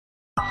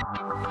Hi,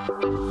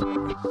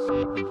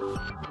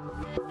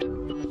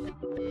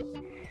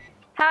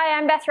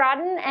 I'm Beth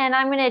Rodden, and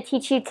I'm going to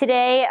teach you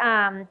today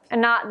a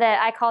knot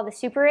that I call the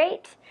Super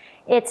 8.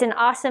 It's an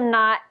awesome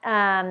knot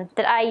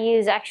that I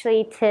use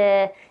actually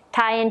to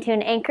tie into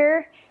an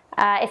anchor.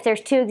 If there's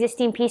two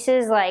existing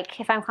pieces, like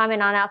if I'm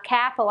climbing on El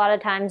Cap, a lot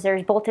of times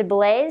there's bolted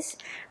belays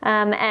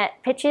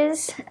at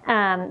pitches,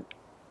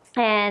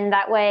 and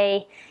that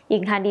way you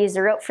can kind of use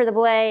the rope for the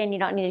belay and you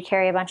don't need to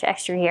carry a bunch of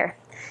extra gear.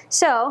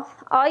 So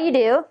all you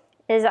do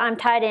is I'm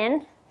tied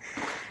in.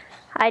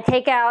 I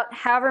take out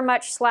however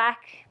much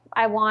slack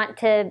I want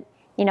to,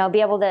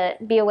 be able to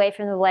be away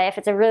from the belay. If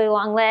it's a really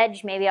long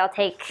ledge, maybe I'll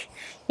take,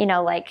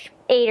 like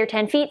 8 or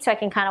 10 feet so I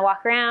can kind of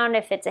walk around.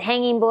 If it's a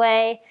hanging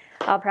belay,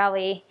 I'll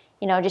probably,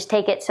 just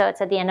take it so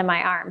it's at the end of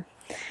my arm.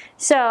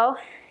 So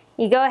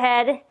you go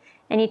ahead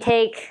and you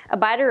take a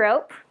bight of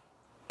rope,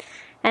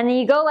 and then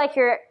you go like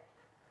you're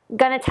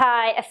gonna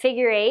tie a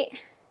figure 8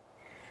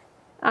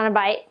 on a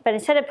bight, but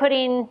instead of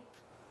putting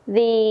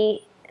the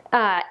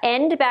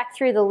end back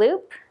through the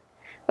loop,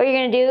 what you're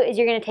gonna do is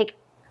you're gonna take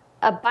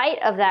a bight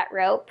of that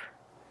rope,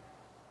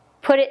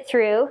 put it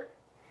through,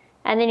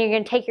 and then you're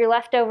going to take your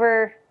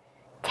leftover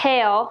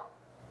tail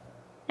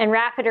and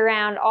wrap it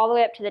around all the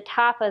way up to the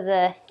top of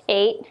the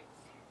 8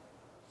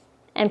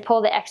 and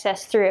pull the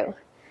excess through.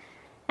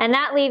 And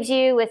that leaves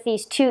you with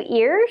these 2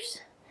 ears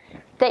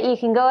that you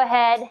can go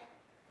ahead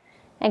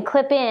and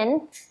clip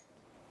in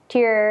to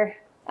your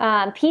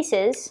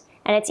pieces,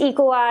 and it's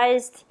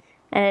equalized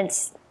and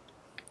it's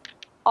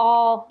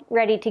all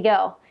ready to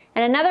go.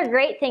 And another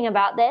great thing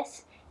about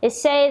this is,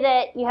 say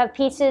that you have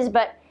pieces,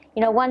 but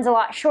one's a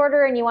lot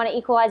shorter and you want to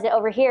equalize it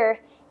over here,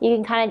 you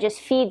can kind of just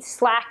feed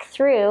slack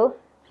through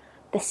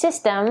the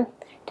system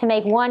to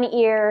make one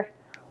ear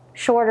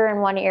shorter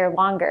and one ear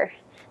longer.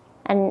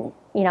 And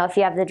if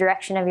you have the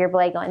direction of your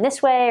blade going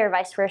this way or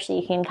vice versa,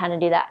 you can kind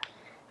of do that.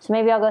 So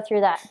maybe I'll go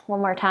through that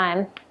one more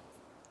time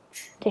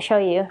to show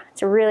you.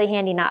 It's a really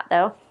handy knot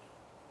though.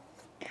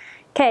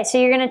 Okay, so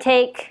you're going to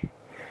take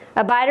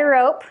a bight of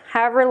rope,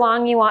 however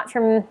long you want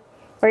from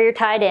where you're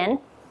tied in.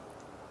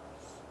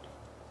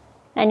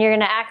 And you're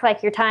going to act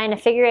like you're tying a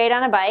figure 8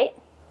 on a bight,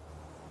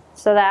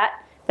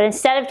 but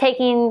instead of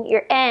taking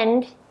your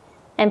end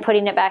and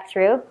putting it back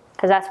through,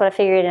 because that's what a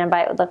figure 8 on a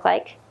bight would look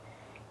like,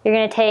 you're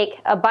going to take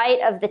a bight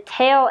of the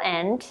tail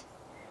end,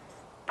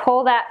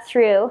 pull that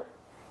through,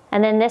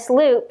 and then this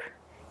loop,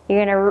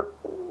 you're going to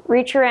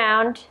reach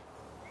around,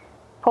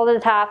 pull to the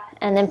top,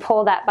 and then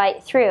pull that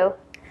bight through,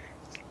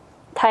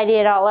 tidy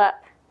it all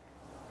up,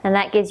 and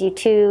that gives you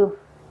 2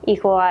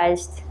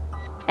 equalized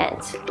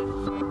ends.